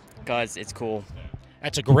 because it's cool.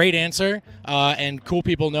 That's a great answer, and cool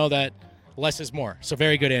people know that less is more. So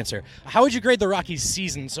very good answer. How would you grade the Rockies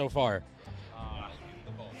season so far?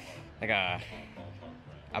 Like a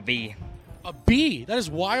B. A B? That is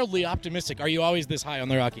wildly optimistic. Are you always this high on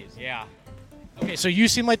the Rockies? Yeah. Okay, so you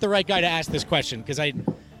seem like the right guy to ask this question because I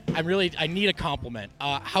need a compliment.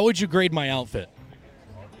 How would you grade my outfit?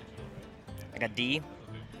 Like a D.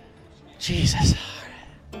 Jesus.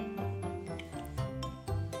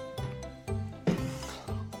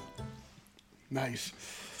 Nice.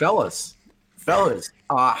 Fellas,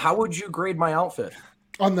 how would you grade my outfit?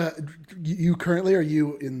 On the you currently, are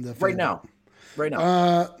you in the right now?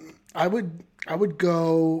 I would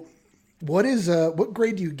go. What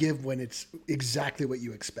grade do you give when it's exactly what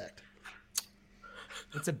you expect?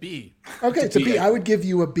 It's a B. Okay, it's a B. I would give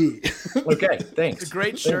you a B. Okay, thanks. It's a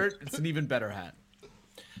great shirt. It's an even better hat.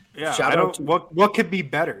 Yeah, I don't. What could be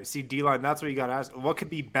better? See, D-line, that's what you got to ask. What could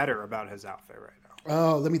be better about his outfit right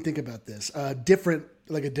now? Oh, let me think about this. Different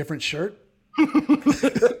shirt.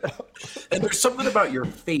 And there's something about your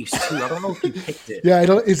face too. I don't know if you picked it. Yeah, I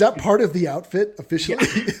don't. Is that part of the outfit officially?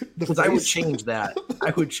 Because I would change that.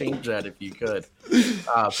 I would change that if you could.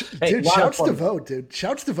 Hey, dude, shouts to Vote, dude.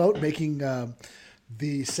 Shouts to Vote making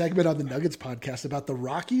the segment on the Nuggets podcast about the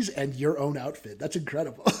Rockies and your own outfit. That's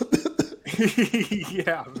incredible.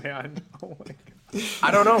 Yeah, man. Oh my God.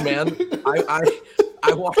 I don't know, man.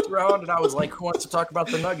 I walked around and I was like, who wants to talk about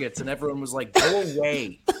the Nuggets? And everyone was like, go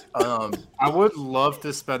away. I would love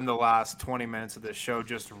to spend the last 20 minutes of this show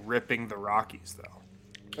just ripping the Rockies, though.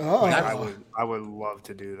 Oh, I would love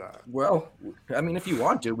to do that. Well, I mean, if you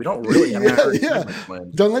want to, we don't really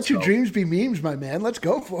have Don't let your dreams be memes, my man. Let's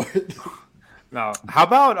go for it. No. How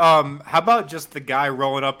about just the guy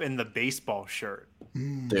rolling up in the baseball shirt?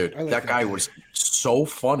 Dude, that guy was so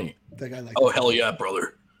funny. That guy hell yeah,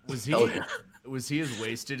 brother. Was he as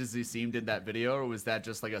wasted as he seemed in that video, or was that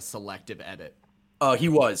just like a selective edit? He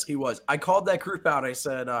was. I called that group out. I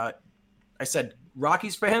said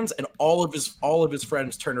Rockies fans, and all of his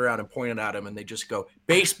friends turned around and pointed at him, and they just go,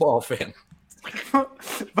 baseball fan.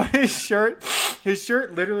 But his shirt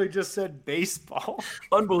literally just said baseball.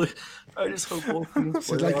 Unbelievable. I just hope both teams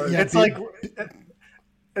play hard.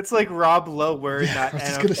 It's like Rob Lowe wearing that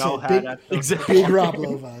NFL hat. Big Rob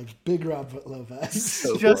Lowe vibes. Big Rob Lowe vibes.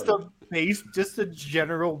 So just a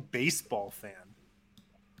general baseball fan.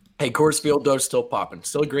 Hey, Coors Field does still popping.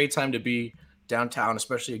 Still a great time to be downtown,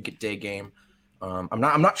 especially a day game. I'm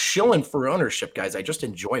not shilling for ownership, guys. I just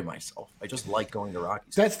enjoy myself. I just like going to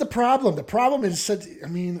Rockies. That's the problem. The problem is,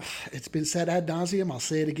 it's been said ad nauseum. I'll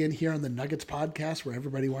say it again here on the Nuggets podcast, where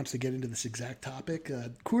everybody wants to get into this exact topic.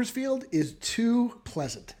 Coors Field is too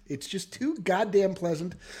pleasant. It's just too goddamn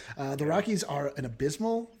pleasant. The Rockies are an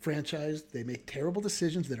abysmal franchise. They make terrible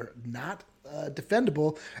decisions that are not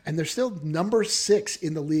defendable, and they're still number 6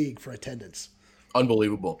 in the league for attendance.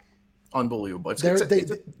 Unbelievable.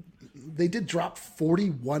 they did drop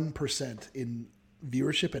 41% in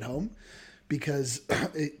viewership at home because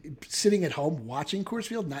sitting at home watching Coors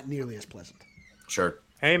Field, not nearly as pleasant. Sure.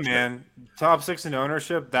 Hey, man, top 6 in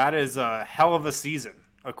ownership, that is a hell of a season,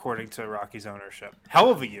 according to Rockies ownership.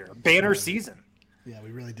 Hell of a year. Banner season. Yeah,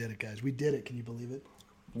 we really did it, guys. We did it. Can you believe it?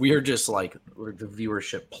 We are just like the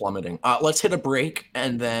viewership plummeting. Let's hit a break,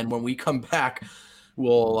 and then when we come back,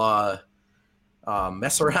 we'll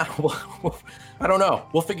mess around. I don't know.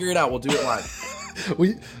 We'll figure it out. We'll do it live.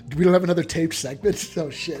 We don't have another taped segment?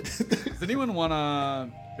 Oh, shit. Does anyone want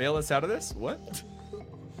to bail us out of this? What?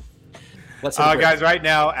 Guys, right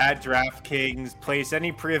now at DraftKings, place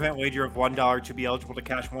any pre-event wager of $1 to be eligible to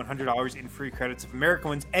cash $100 in free credits. If America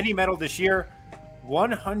wins any medal this year,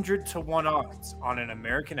 100-1 odds on an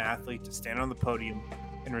American athlete to stand on the podium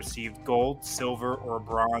and receive gold, silver, or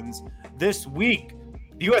bronze this week.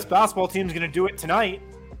 The U.S. basketball team is going to do it tonight.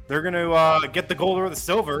 They're going to get the gold or the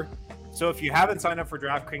silver. So if you haven't signed up for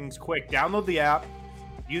DraftKings, quick, download the app.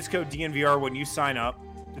 Use code DNVR when you sign up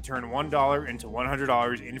to turn $1 into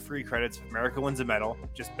 $100 in free credits if America wins a medal.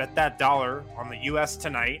 Just bet that dollar on the U.S.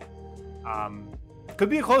 tonight. Could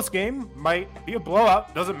be a close game, might be a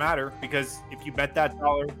blowout, doesn't matter, because if you bet that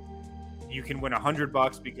dollar, you can win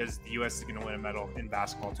 $100 because the U.S. is going to win a medal in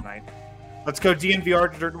basketball tonight. Let's go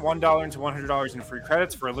DNVR to turn $1 into $100 in free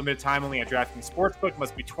credits for a limited time only at DraftKings Sportsbook.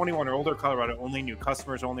 Must be 21 or older, Colorado only, new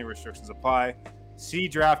customers only, restrictions apply. See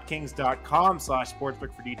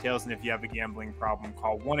DraftKings.com/sportsbook for details, and if you have a gambling problem,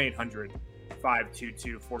 call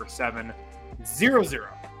 1-800-522-4700.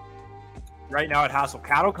 Right now at Hassel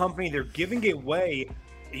Cattle Company, they're giving away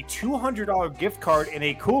a $200 gift card and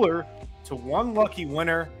a cooler to one lucky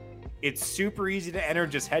winner. It's super easy to enter.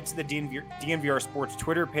 Just head to the DNVR Sports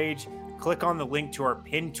Twitter page, click on the link to our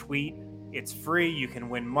pinned tweet. It's free. You can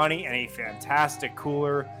win money and a fantastic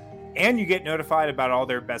cooler, and you get notified about all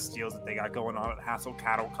their best deals that they got going on at Hassel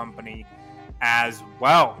Cattle Company as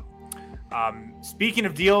well. Speaking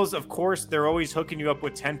of deals, of course, they're always hooking you up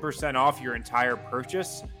with 10% off your entire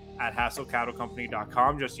purchase at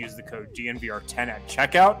HassleCattleCompany.com. Just use the code DNVR10 at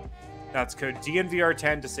checkout. That's code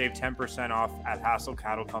DNVR10 to save 10% off at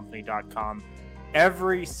HassleCattleCompany.com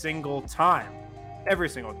every single time. Every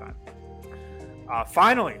single time.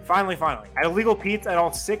 Finally, at Illegal Pete's at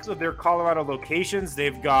all 6 of their Colorado locations,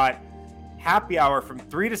 they've got happy hour from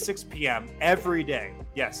 3 to 6 p.m. every day.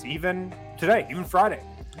 Yes, even today, even Friday.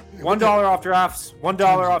 $1 off drafts, $1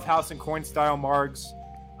 off house and coin style margs,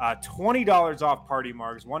 $20 off party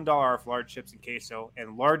margs, $1 off large chips and queso,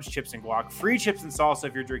 and large chips and guac. Free chips and salsa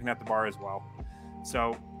if you're drinking at the bar as well.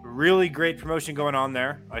 So really great promotion going on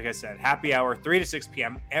there. Like I said, happy hour, 3 to 6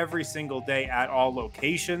 p.m. every single day at all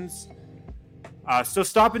locations. So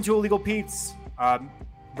stop into Illegal Pete's.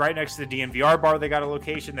 Right next to the DNVR bar, they got a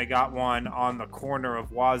location. They got one on the corner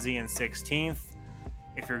of Wazee and 16th.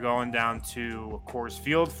 If you're going down to Coors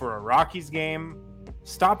Field for a Rockies game,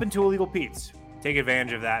 stop into Illegal Pete's. Take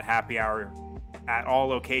advantage of that happy hour at all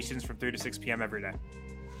locations from 3 to 6 p.m. every day.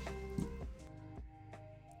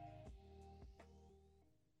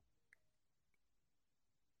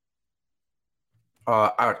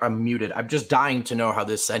 I'm muted. I'm just dying to know how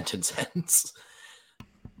this sentence ends.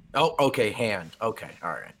 Oh, okay, hand. Okay,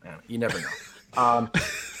 all right. You never know.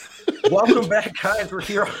 Welcome back, guys. We're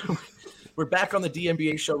here. We're back on the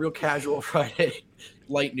DNBA show, Real Casual Friday,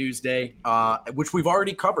 Light News Day, which we've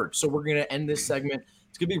already covered. So we're going to end this segment.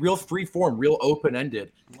 It's going to be real free form, real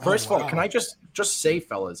open-ended. First of all, can I just say,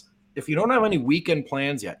 fellas, if you don't have any weekend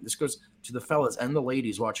plans yet, this goes to the fellas and the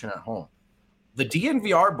ladies watching at home. The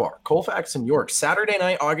DNVR bar, Colfax and York, Saturday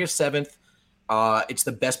night, August 7th. It's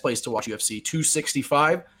the best place to watch UFC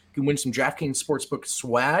 265. You can win some DraftKings Sportsbook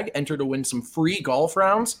swag, enter to win some free golf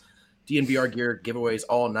rounds, DNVR gear giveaways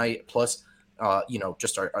all night, plus,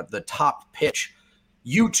 just the top pitch.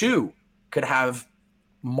 You, too, could have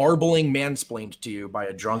marbling mansplained to you by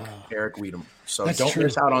a drunk Eric Weedham. So don't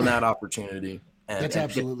miss out on that opportunity. That's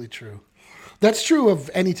absolutely true. That's true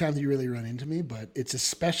of any time that you really run into me, but it's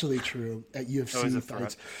especially true at UFC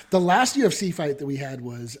fights. The last UFC fight that we had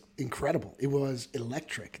was incredible. It was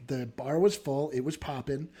electric. The bar was full. It was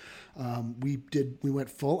popping. We went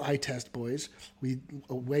full eye test, boys. We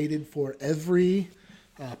waited for every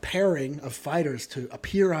pairing of fighters to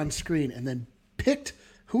appear on screen and then picked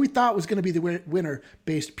who we thought was going to be the winner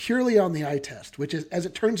based purely on the eye test, which is, as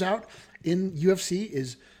it turns out, in UFC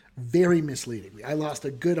is very misleading. I lost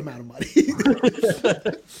a good amount of money.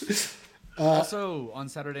 Also, on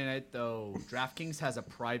Saturday night, though, DraftKings has a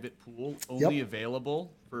private pool only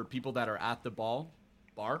available for people that are at the bar,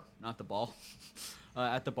 not the ball.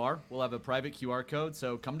 At the bar, we'll have a private QR code,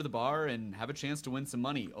 so come to the bar and have a chance to win some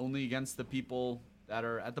money, only against the people that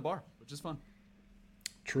are at the bar, which is fun.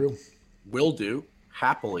 True. Will do.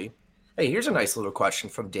 Happily. Hey, here's a nice little question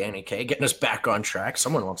from Danny K, getting us back on track.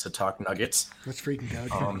 Someone wants to talk Nuggets. Let's freaking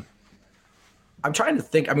go. I'm trying to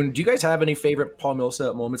think. I mean, do you guys have any favorite Paul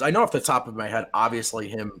Millsap moments? I know off the top of my head, obviously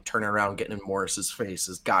him turning around, getting in Morris's face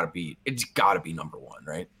it's got to be number one,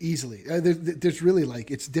 right? Easily. There's really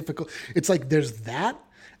like, it's difficult. It's like there's that,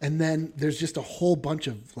 and then there's just a whole bunch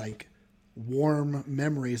of like warm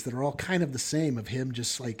memories that are all kind of the same of him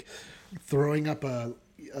just like throwing up a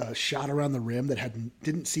shot around the rim that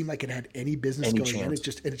didn't seem like it had any business going in.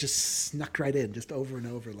 It just snuck right in, just over and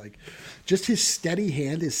over. Like, just his steady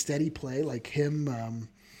hand, his steady play, like him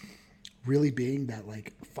really being that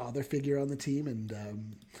like father figure on the team, and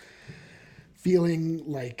feeling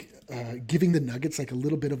like giving the Nuggets like a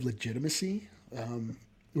little bit of legitimacy,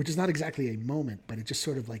 which is not exactly a moment, but it just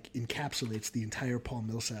sort of like encapsulates the entire Paul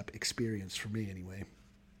Millsap experience for me, anyway.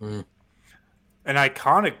 Mm. An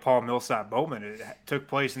iconic Paul Millsap moment. It took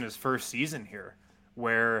place in his first season here,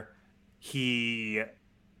 where he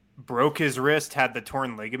broke his wrist, had the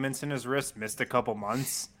torn ligaments in his wrist, missed a couple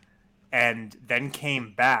months, and then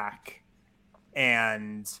came back.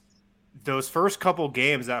 And those first couple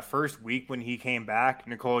games, that first week when he came back,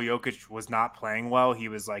 Nikola Jokic was not playing well. He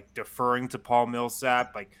was like deferring to Paul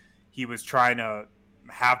Millsap. Like, he was trying to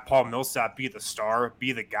have Paul Millsap be the star,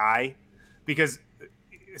 be the guy, because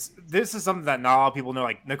this is something that not a lot of people know.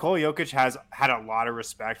 Like, Nikola Jokic has had a lot of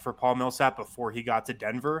respect for Paul Millsap before he got to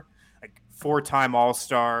Denver. Like, 4-time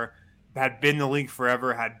All-Star, had been in the league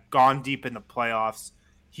forever, had gone deep in the playoffs.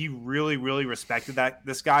 He really, really respected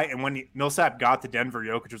this guy. And when Millsap got to Denver,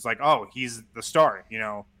 Jokic was like, oh, he's the star. You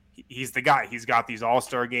know, he's the guy. He's got these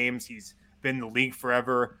All-Star games. He's been in the league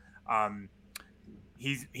forever.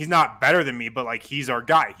 He's not better than me, but like, he's our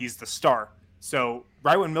guy. He's the star. So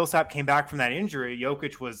right when Millsap came back from that injury,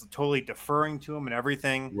 Jokic was totally deferring to him and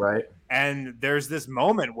everything. Right. And there's this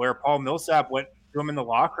moment where Paul Millsap went to him in the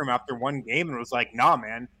locker room after one game and was like, nah,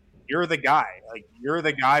 man, you're the guy. Like, you're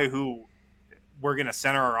the guy who we're going to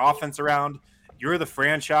center our offense around. You're the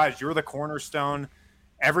franchise. You're the cornerstone.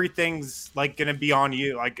 Everything's like going to be on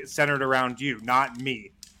you, like centered around you, not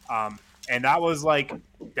me. And that was like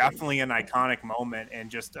definitely an iconic moment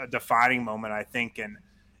and just a defining moment, I think. And,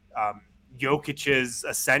 Jokic's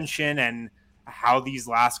ascension and how these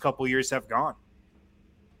last couple years have gone.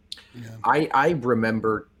 Yeah. I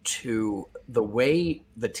remember too the way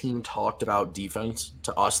the team talked about defense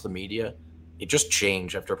to us, the media. It just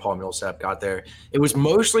changed after Paul Millsap got there. It was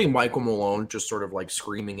mostly Michael Malone just sort of like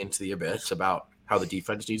screaming into the abyss about how the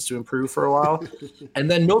defense needs to improve for a while. And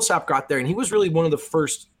then Millsap got there, and he was really one of the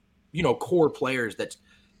first, core players that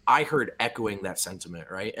I heard echoing that sentiment,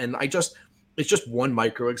 right? And it's just one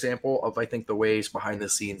micro example of, I think, the ways behind the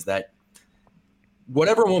scenes that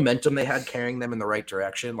whatever momentum they had carrying them in the right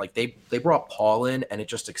direction, like they brought Paul in and it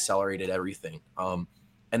just accelerated everything. And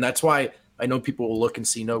that's why I know people will look and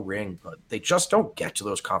see no ring, but they just don't get to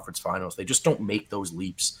those conference finals. They just don't make those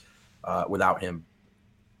leaps without him.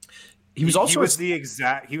 He was the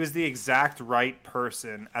exact right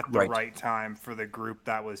person at the right time for the group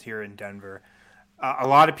that was here in Denver. A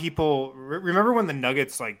lot of people remember when the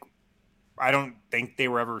Nuggets, I don't think they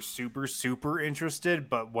were ever super, super interested,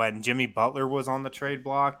 but when Jimmy Butler was on the trade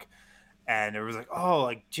block and it was like, oh,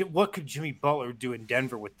 like, what could Jimmy Butler do in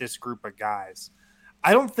Denver with this group of guys?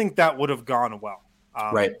 I don't think that would have gone well.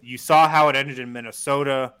 Right. You saw how it ended in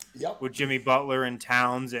Minnesota with Jimmy Butler and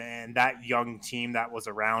Towns and that young team that was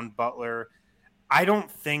around Butler. I don't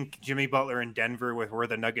think Jimmy Butler in Denver, with where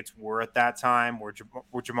the Nuggets were at that time, where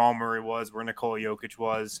Jamal Murray was, where Nikola Jokic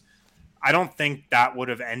was, I don't think that would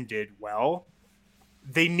have ended well.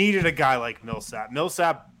 They needed a guy like Millsap.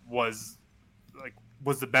 Millsap was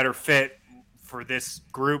the better fit for this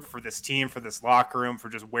group, for this team, for this locker room, for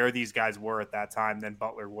just where these guys were at that time than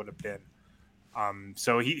Butler would have been.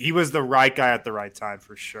 So he was the right guy at the right time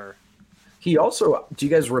for sure. He also, do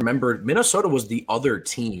you guys remember, Minnesota was the other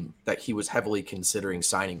team that he was heavily considering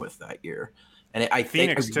signing with that year. And I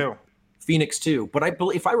think Phoenix too. But I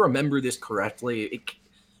believe, if I remember this correctly,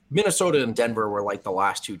 Minnesota and Denver were like the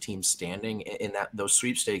last two teams standing in those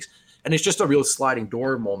sweepstakes. And it's just a real sliding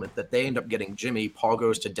door moment that they end up getting Jimmy. Paul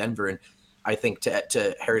goes to Denver. And I think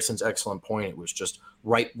to Harrison's excellent point, it was just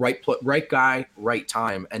right guy, right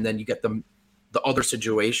time. And then you get the other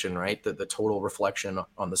situation, right? The total reflection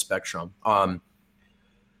on the spectrum. Paul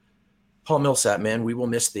Millsap, man, we will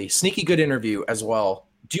miss thee. Sneaky good interview as well.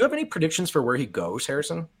 Do you have any predictions for where he goes,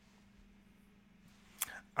 Harrison?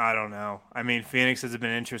 I don't know. I mean, Phoenix has been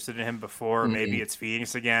interested in him before. Mm-hmm. Maybe it's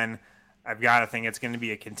Phoenix again. I've got to think it's going to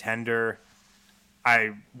be a contender.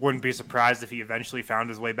 I wouldn't be surprised if he eventually found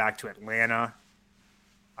his way back to Atlanta.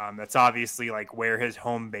 That's obviously like where his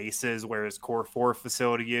home base is, where his Core 4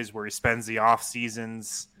 facility is, where he spends the off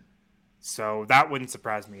seasons. So that wouldn't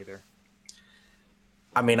surprise me either.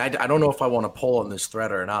 I mean, I don't know if I want to poll on this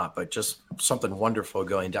thread or not, but just something wonderful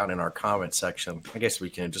going down in our comment section. I guess we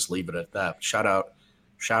can just leave it at that. Shout out,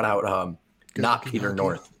 not Peter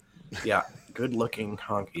North. Yeah, good looking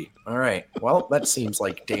honky. All right. Well, that seems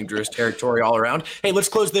like dangerous territory all around. Hey, let's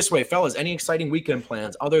close this way, fellas. Any exciting weekend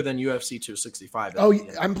plans other than UFC 265? Oh,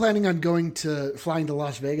 I'm planning on flying to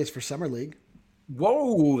Las Vegas for Summer League.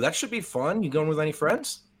 Whoa, that should be fun. You going with any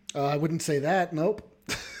friends? I wouldn't say that. Nope.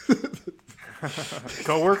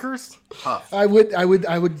 Co-workers? I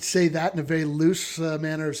would say that in a very loose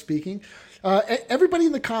manner of speaking. Everybody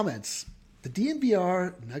in the comments, the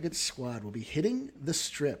DNVR Nuggets squad will be hitting the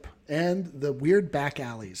Strip and the weird back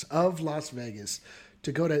alleys of Las Vegas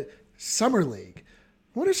to go to Summer League.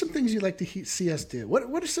 What are some things you'd like to see us do?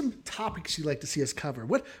 What are some topics you'd like to see us cover?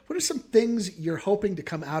 What are some things you're hoping to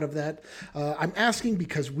come out of that? I'm asking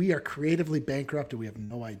because we are creatively bankrupt and we have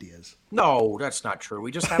no ideas. No, that's not true.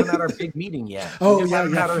 We just haven't had our big meeting yet.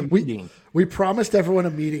 We promised everyone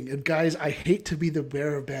a meeting. And guys, I hate to be the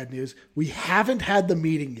bearer of bad news. We haven't had the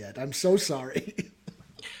meeting yet. I'm so sorry.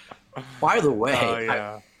 By the way,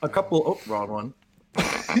 wrong one.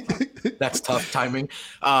 That's tough timing.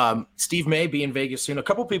 Steve May be in Vegas soon. A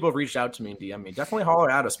couple people have reached out to me and DM me. Definitely holler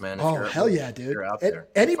at us, man. Oh, hell yeah, dude.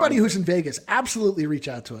 Anybody who's in Vegas, absolutely reach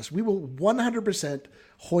out to us. We will 100%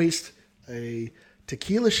 hoist a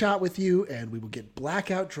tequila shot with you, and we will get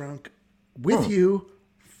blackout drunk with you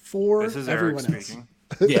for everyone else.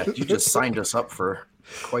 Yeah, you just signed us up for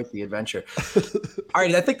quite the adventure. All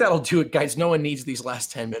right, I think that'll do it, guys. No one needs these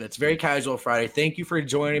last 10 minutes. Very casual Friday. Thank you for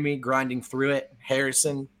joining me, grinding through it.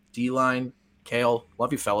 Harrison, D-Line, Kale,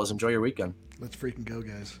 love you fellas. Enjoy your weekend. Let's freaking go,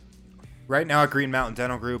 guys. Right now at Green Mountain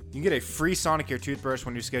Dental Group, you can get a free Sonicare toothbrush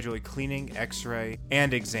when you schedule a cleaning, x-ray,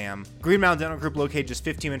 and exam. Green Mountain Dental Group located just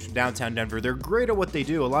 15 minutes from downtown Denver. They're great at what they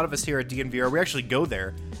do. A lot of us here at DNVR, we actually go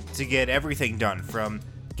there to get everything done, from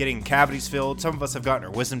getting cavities filled. Some of us have gotten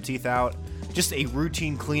our wisdom teeth out. Just a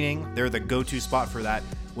routine cleaning. They're the go-to spot for that.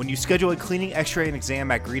 When you schedule a cleaning, x-ray, and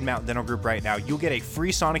exam at Green Mountain Dental Group right now, you'll get a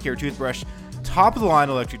free Sonicare toothbrush, top-of-the-line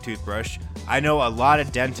electric toothbrush. I know a lot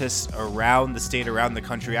of dentists around the state, around the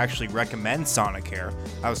country, actually recommend Sonicare.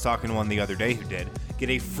 I was talking to one the other day who did. Get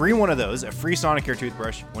a free one of those, a free Sonicare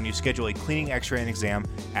toothbrush, when you schedule a cleaning, x-ray, and exam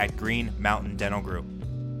at Green Mountain Dental Group.